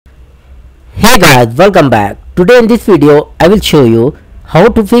Hey guys, welcome back. Today in this video I will show you how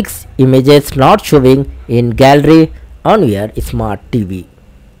to fix images not showing in gallery on your smart TV.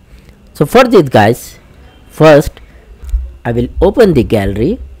 So for this guys, first I will open the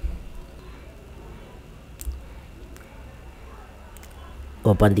gallery.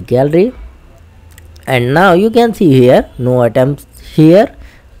 Open the gallery and now you can see here no items here.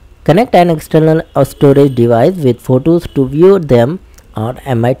 Connect an external storage device with photos to view them on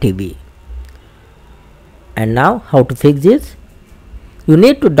my TV. And now how to fix this? You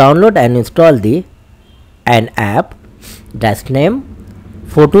need to download and install an app that's named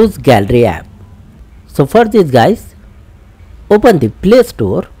Photos Gallery app. So for this guys, open the Play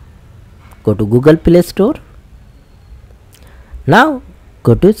Store, go to Google Play Store. Now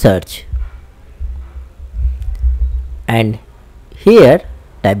go to search and here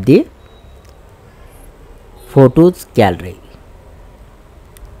type the Photos Gallery.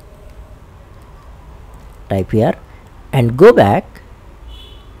 Type here and go back,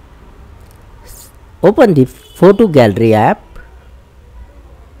 open the Photo Gallery app.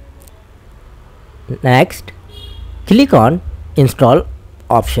 Next click on install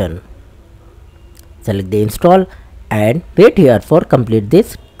option, select the install and wait here for complete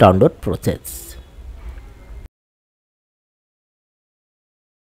this download process.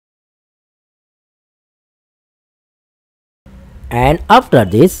 And after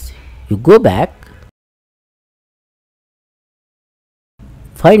this you go back,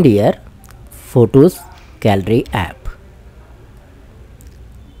 find here Photos Gallery app.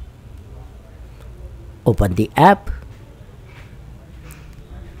 Open the app,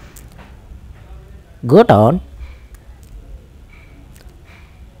 go down,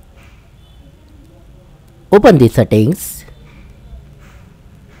 open the settings.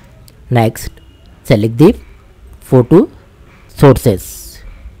 Next select the photo sources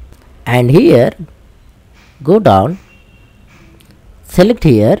and here go down, select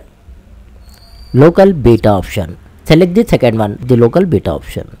here local beta option, select the second one, the local beta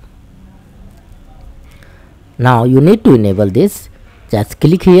option. Now you need to enable this, just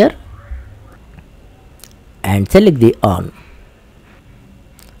click here and select the on.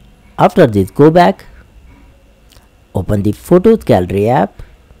 After this go back, open the Photos Gallery app.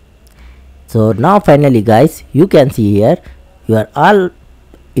 So now finally guys, you can see here your all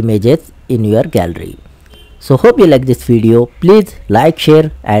images in your gallery. So hope you like this video. Please like,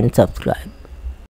 share and subscribe.